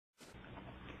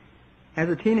As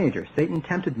a teenager, Satan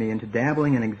tempted me into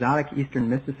dabbling in exotic Eastern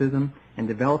mysticism and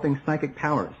developing psychic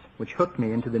powers, which hooked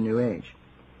me into the New Age.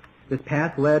 This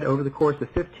path led over the course of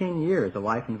 15 years a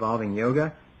life involving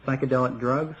yoga, psychedelic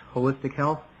drugs, holistic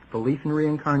health, belief in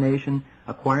reincarnation,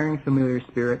 acquiring familiar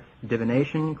spirits,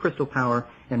 divination, crystal power,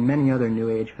 and many other New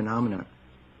Age phenomena.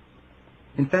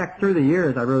 In fact, through the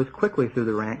years, I rose quickly through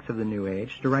the ranks of the New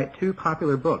Age to write 2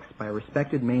 popular books by a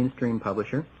respected mainstream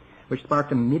publisher, which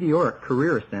sparked a meteoric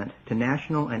career ascent to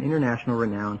national and international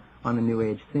renown on the New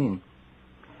Age scene.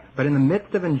 But in the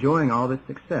midst of enjoying all this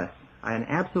success, I had an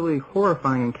absolutely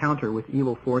horrifying encounter with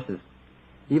evil forces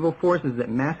that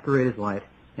masquerade as light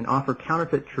and offer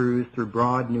counterfeit truths through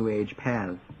broad New Age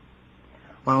paths.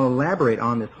 While I'll elaborate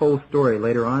on this whole story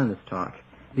later on in this talk,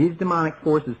 these demonic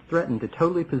forces threatened to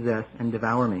totally possess and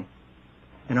devour me.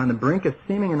 And on the brink of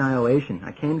seeming annihilation,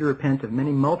 I came to repent of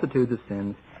many multitudes of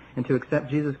sins and to accept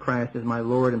Jesus Christ as my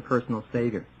Lord and personal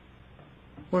Savior.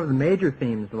 One of the major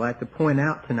themes I'd like to point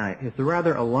out tonight is the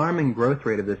rather alarming growth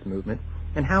rate of this movement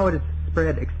and how it has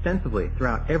spread extensively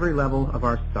throughout every level of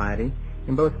our society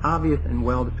in both obvious and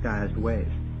well-disguised ways.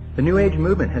 The New Age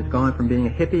movement has gone from being a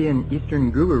hippie and Eastern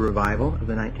guru revival of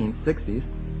the 1960s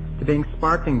to being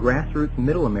sparked in grassroots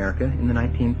Middle America in the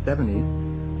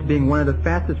 1970s to being one of the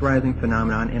fastest rising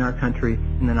phenomenon in our country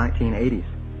in the 1980s.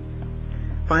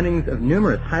 Findings of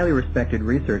numerous highly respected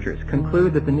researchers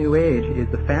conclude that the New Age is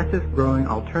the fastest growing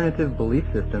alternative belief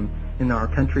system in our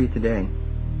country today.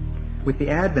 With the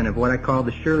advent of what I call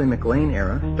the Shirley MacLaine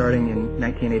era, starting in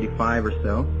 1985 or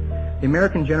so, the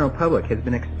American general public has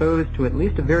been exposed to at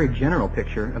least a very general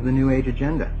picture of the New Age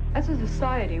agenda. As a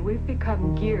society, we've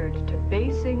become geared to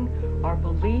basing our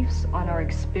beliefs on our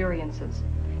experiences.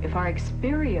 If our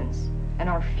experience and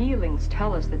our feelings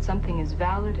tell us that something is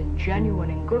valid and genuine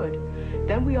and good,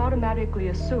 then we automatically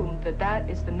assume that that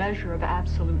is the measure of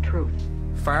absolute truth.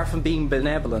 Far from being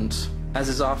benevolent, as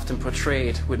is often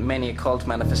portrayed with many occult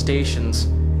manifestations,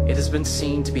 it has been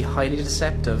seen to be highly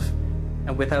deceptive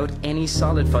and without any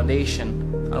solid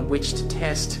foundation on which to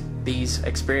test these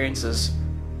experiences.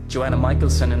 Joanna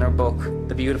Michelson, in her book,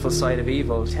 The Beautiful Side of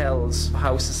Evil, tells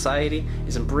how society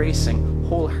is embracing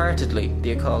wholeheartedly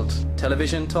the occult.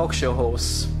 Television talk show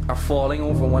hosts are falling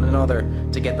over one another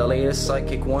to get the latest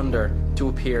psychic wonder to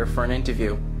appear for an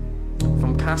interview.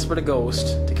 From Casper the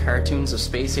Ghost to cartoons of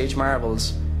space-age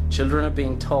marvels, children are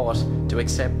being taught to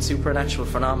accept supernatural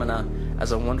phenomena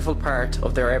as a wonderful part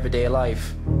of their everyday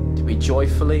life, to be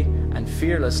joyfully and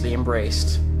fearlessly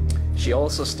embraced. She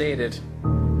also stated,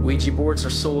 Ouija boards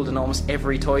are sold in almost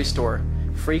every toy store,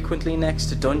 frequently next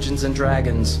to Dungeons and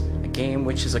Dragons, a game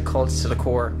which is a cult to the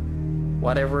core,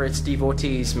 whatever its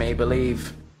devotees may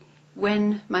believe.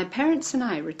 When my parents and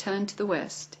I returned to the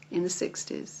West in the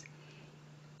 60s,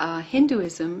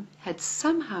 Hinduism had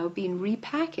somehow been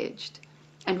repackaged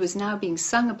and was now being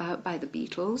sung about by the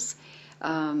Beatles.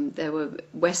 There were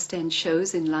West End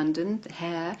shows in London,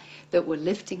 Hair, that were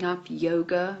lifting up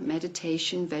yoga,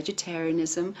 meditation,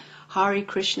 vegetarianism. Hare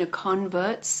Krishna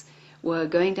converts were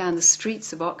going down the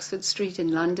streets of Oxford Street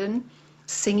in London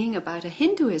singing about a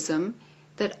Hinduism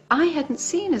that I hadn't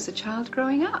seen as a child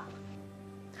growing up.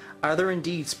 Are there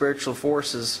indeed spiritual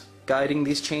forces guiding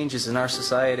these changes in our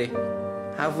society?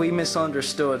 Have we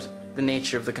misunderstood the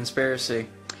nature of the conspiracy?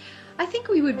 I think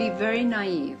we would be very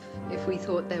naive if we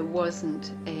thought there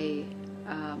wasn't a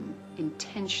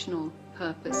intentional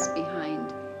purpose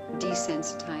behind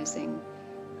desensitizing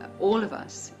all of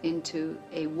us into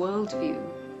a worldview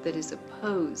that is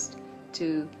opposed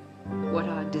to what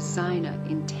our designer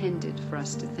intended for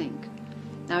us to think.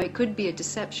 Now, it could be a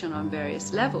deception on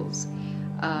various levels.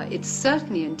 It's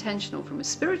certainly intentional from a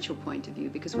spiritual point of view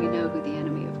because we know who the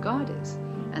enemy of God is,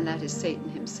 and that is Satan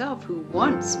himself, who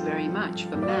wants very much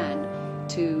for man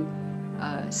to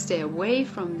stay away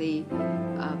from the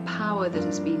power that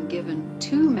has been given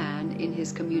to man in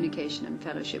his communication and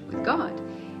fellowship with God.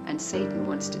 And Satan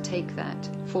wants to take that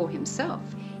for himself.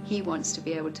 He wants to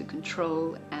be able to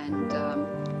control and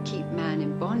keep man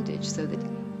in bondage so that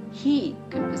he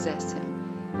can possess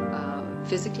him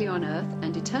physically on earth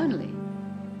and eternally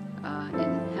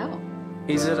in hell.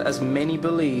 Is it, as many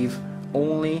believe,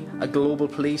 only a global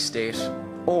police state,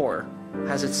 or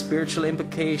has it spiritual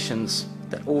implications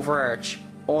that overarch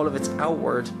all of its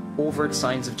outward, overt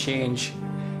signs of change?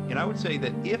 And I would say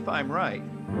that if I'm right,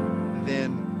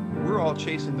 then we're all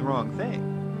chasing the wrong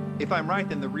thing. If I'm right,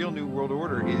 then the real New World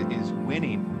Order is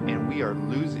winning and we are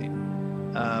losing.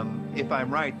 If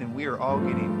I'm right, then we are all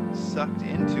getting sucked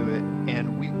into it,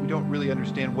 and we don't really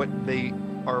understand what they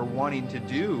are wanting to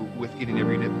do with getting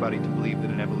everybody to believe that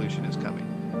an evolution is coming.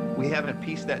 We haven't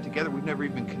pieced that together. We've never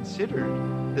even considered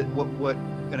that what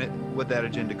what that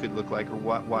agenda could look like, or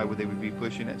why would they be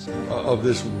pushing it? Of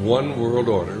this one world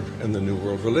order and the new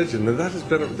world religion. And that has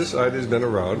been, this idea has been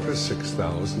around for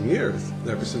 6,000 years,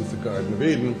 ever since the Garden of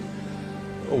Eden.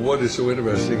 What is so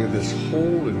interesting is this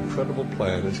whole incredible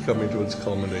plan is coming to its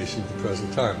culmination at the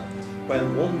present time.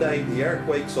 When one day the earth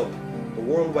wakes up, the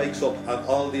world wakes up, and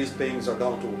all these beings are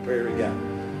going to appear again.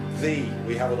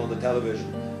 We have it on the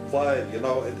television.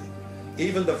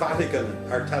 Even the Vatican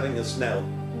are telling us now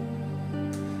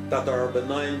that there are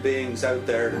benign beings out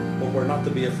there, but we're not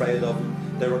to be afraid of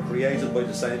them. They were created by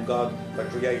the same God that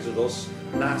created us.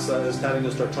 NASA is telling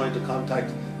us they're trying to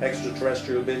contact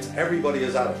extraterrestrial beings. Everybody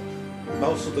is at it.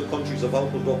 Most of the countries have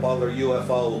opened up all their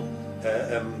UFO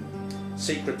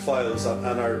secret files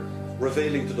and are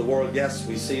revealing to the world, yes,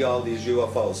 we see all these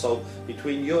UFOs. So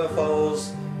between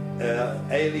UFOs,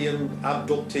 alien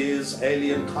abductees,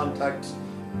 alien contacts,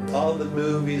 all the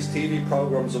movies, TV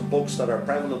programs and books that are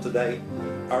prevalent today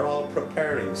are all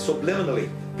preparing subliminally.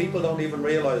 People don't even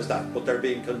realize that, but they're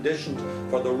being conditioned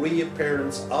for the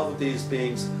reappearance of these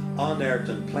beings on earth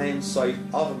in plain sight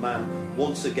of a man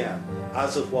once again.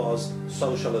 As it was,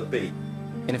 so shall it be.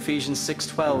 In Ephesians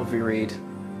 6:12 we read,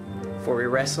 "For we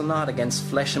wrestle not against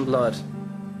flesh and blood,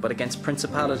 but against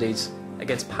principalities,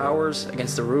 against powers,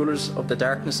 against the rulers of the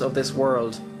darkness of this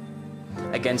world,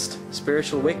 against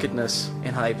spiritual wickedness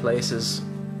in high places."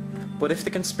 But if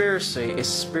the conspiracy is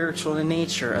spiritual in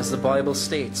nature, as the Bible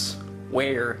states,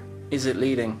 where is it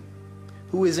leading?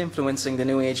 Who is influencing the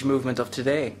New Age movement of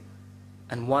today?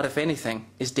 And what, if anything,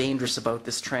 is dangerous about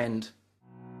this trend?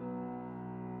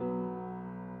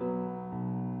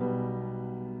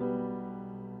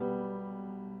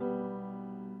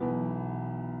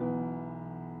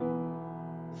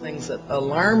 Things that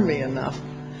alarmed me enough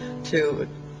to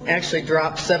actually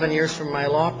drop 7 years from my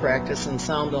law practice and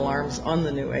sound alarms on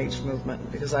the New Age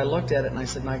movement, because I looked at it and I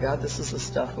said, my God, this is the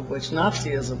stuff of which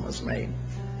Nazism was made.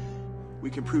 We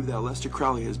can prove that Aleister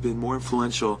Crowley has been more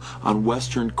influential on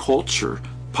Western culture,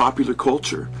 popular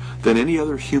culture, than any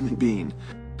other human being.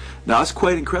 Now, that's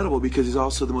quite incredible, because he's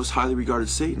also the most highly regarded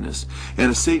Satanist.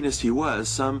 And a Satanist he was.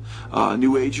 Some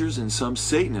New Agers and some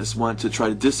Satanists want to try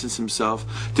to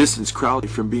distance Crowley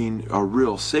from being a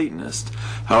real Satanist.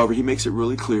 However, he makes it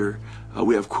really clear.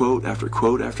 We have quote after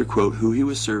quote after quote who he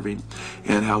was serving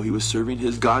and how he was serving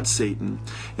his god Satan.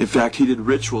 In fact, he did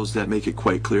rituals that make it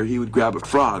quite clear. He would grab a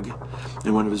frog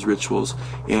in one of his rituals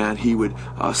and he would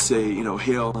say,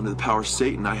 "Hail under the power of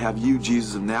Satan, I have you,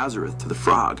 Jesus of Nazareth," to the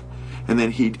frog. And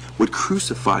then he would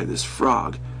crucify this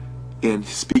frog, and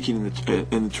speaking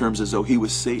in the terms as though he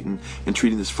was Satan, and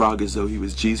treating this frog as though he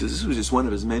was Jesus. This was just one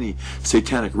of his many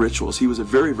satanic rituals. He was a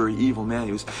very, very evil man.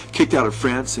 He was kicked out of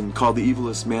France and called the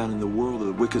evilest man in the world, or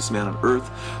the wickedest man on earth,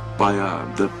 by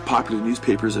the popular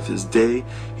newspapers of his day.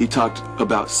 He talked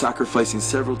about sacrificing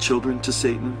several children to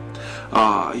Satan.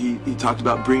 He talked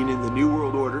about bringing in the New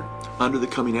World Order under the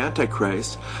coming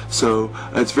Antichrist. So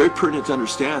it's very pertinent to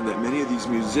understand that many of these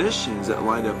musicians that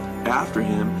lined up after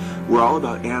him were all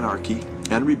about anarchy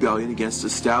and rebellion against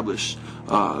established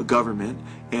government,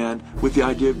 and with the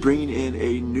idea of bringing in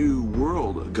a new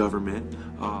world government.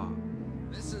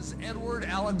 This is Edward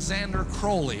Alexander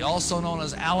Crowley, also known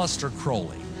as Aleister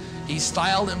Crowley. He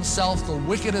styled himself the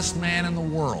wickedest man in the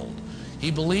world.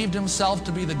 He believed himself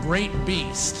to be the great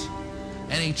beast,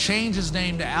 and he changed his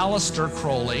name to Aleister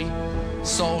Crowley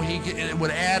so it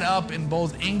would add up in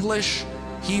both English,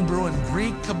 Hebrew, and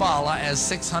Greek Kabbalah as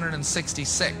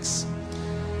 666.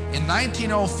 In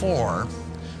 1904,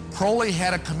 Crowley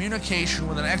had a communication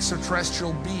with an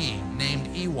extraterrestrial being named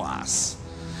Ewas.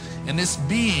 And this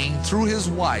being, through his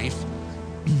wife,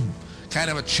 kind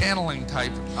of a channeling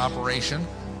type operation,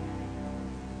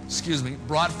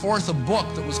 brought forth a book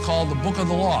that was called the Book of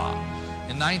the Law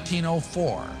in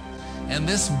 1904. And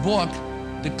this book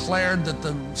declared that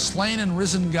the slain and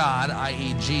risen God,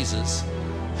 i.e. Jesus,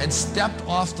 had stepped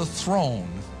off the throne,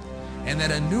 and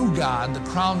that a new God, the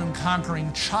crowned and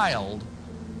conquering child,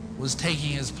 was taking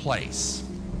his place.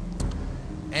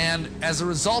 And as a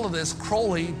result of this,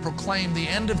 Crowley proclaimed the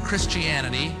end of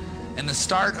Christianity and the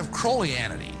start of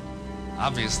Crowleyanity.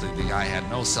 Obviously, the guy had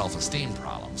no self-esteem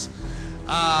problems.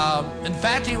 In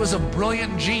fact, he was a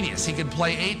brilliant genius. He could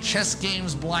play 8 chess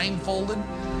games blindfolded.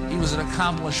 He was an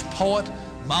accomplished poet,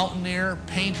 mountaineer,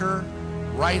 painter,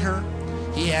 writer.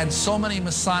 He had so many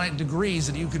Masonic degrees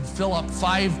that you could fill up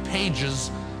 5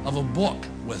 pages of a book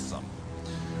with them.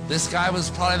 This guy was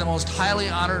probably the most highly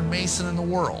honored Mason in the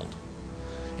world.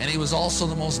 And he was also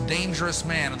the most dangerous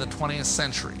man of the 20th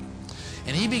century.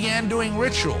 And he began doing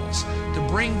rituals to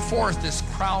bring forth this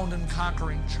crowned and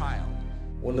conquering child.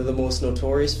 One of the most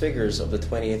notorious figures of the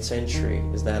 20th century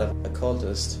is that of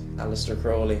occultist Aleister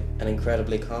Crowley, an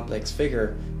incredibly complex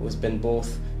figure who has been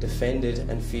both defended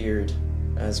and feared.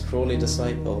 As Crowley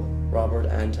disciple Robert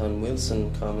Anton Wilson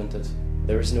commented,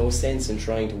 "There is no sense in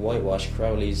trying to whitewash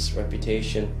Crowley's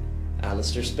reputation.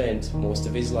 Aleister spent most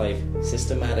of his life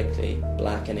systematically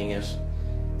blackening it."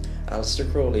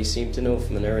 Aleister Crowley seemed to know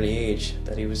from an early age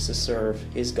that he was to serve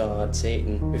his god,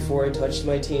 Satan. "Before I touched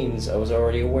my teens, I was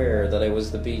already aware that I was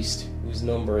the beast, whose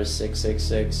number is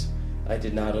 666. I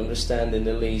did not understand in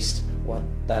the least what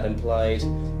that implied.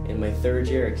 In my third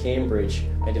year at Cambridge,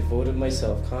 I devoted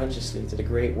myself consciously to the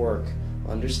great work,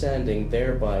 understanding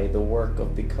thereby the work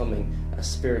of becoming a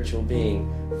spiritual being,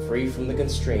 free from the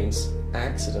constraints,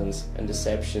 accidents, and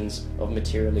deceptions of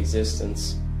material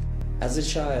existence." As a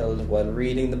child, while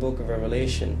reading the book of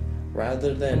Revelation,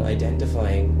 rather than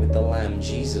identifying with the Lamb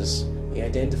Jesus, he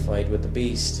identified with the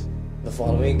beast. The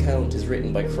following account is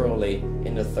written by Crowley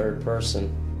in the third person.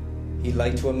 He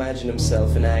liked to imagine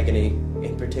himself in agony.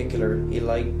 In particular, he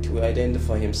liked to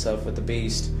identify himself with the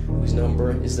beast, whose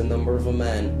number is the number of a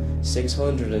man,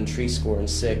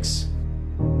 666.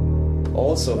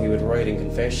 Also, he would write in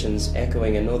Confessions,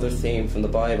 echoing another theme from the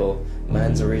Bible,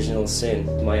 man's original sin.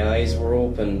 "My eyes were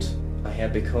opened. I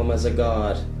had become as a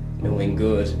god, knowing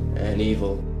good and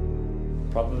evil."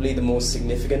 Probably the most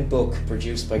significant book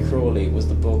produced by Crowley was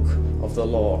the Book of the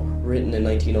Law, written in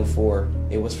 1904.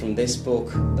 It was from this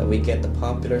book that we get the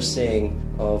popular saying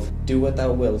of "do what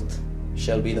thou wilt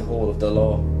shall be the whole of the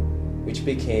law," which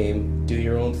became "do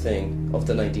your own thing" of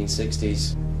the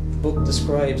 1960s. The book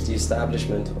describes the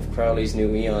establishment of Crowley's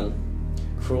new eon.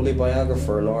 Crowley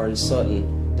biographer Lawrence Sutton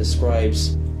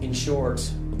describes, in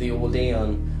short, the old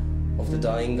eon of the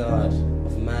dying God,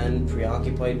 of man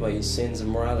preoccupied by his sins and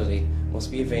morality,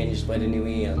 must be avenged by the new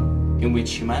eon, in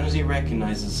which humanity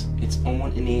recognizes its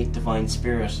own innate divine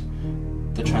spirit.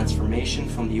 The transformation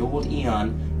from the old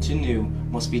eon to new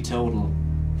must be total.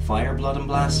 Fire, blood, and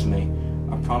blasphemy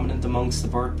are prominent amongst the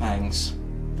birth pangs.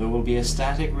 There will be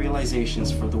ecstatic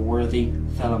realizations for the worthy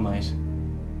Thelemite.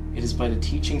 It is by the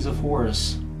teachings of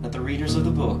Horus that the readers of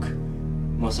the book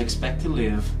must expect to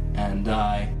live and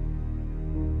die.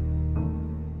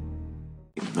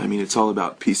 I mean, it's all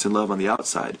about peace and love on the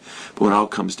outside, but when it all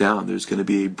comes down, there's going to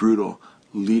be a brutal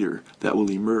leader that will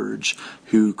emerge,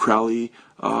 who Crowley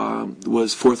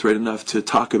was forthright enough to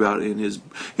talk about in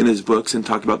his books, and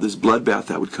talk about this bloodbath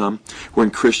that would come, when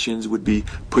Christians would be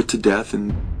put to death.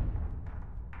 And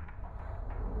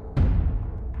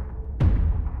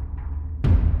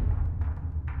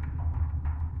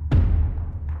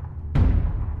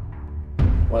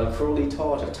While Crowley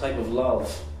taught a type of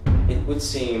love, it would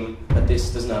seem that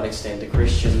this does not extend to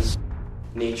Christians.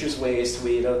 Nature's way is to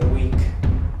weed out the weak.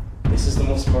 This is the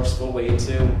most merciful way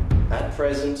too. At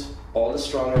present, all the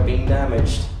strong are being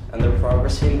damaged, and their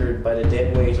progress hindered by the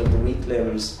dead weight of the weak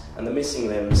limbs, and the missing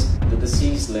limbs, the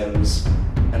diseased limbs,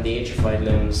 and the atrophied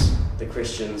limbs, the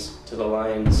Christians to the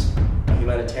lions.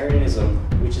 Humanitarianism,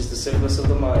 which is the syphilis of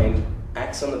the mind,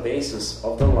 acts on the basis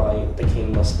of the lie the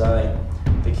king must die.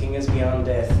 The king is beyond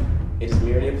death. It is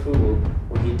merely a pool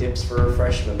where he dips for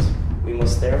refreshment. We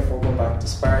must therefore go back to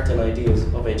Spartan ideas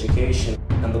of education,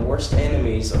 and the worst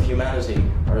enemies of humanity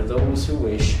are those who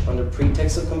wish, under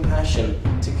pretext of compassion,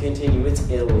 to continue its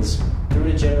ills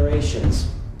through the generations,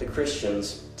 the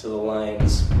Christians to the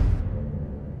lions.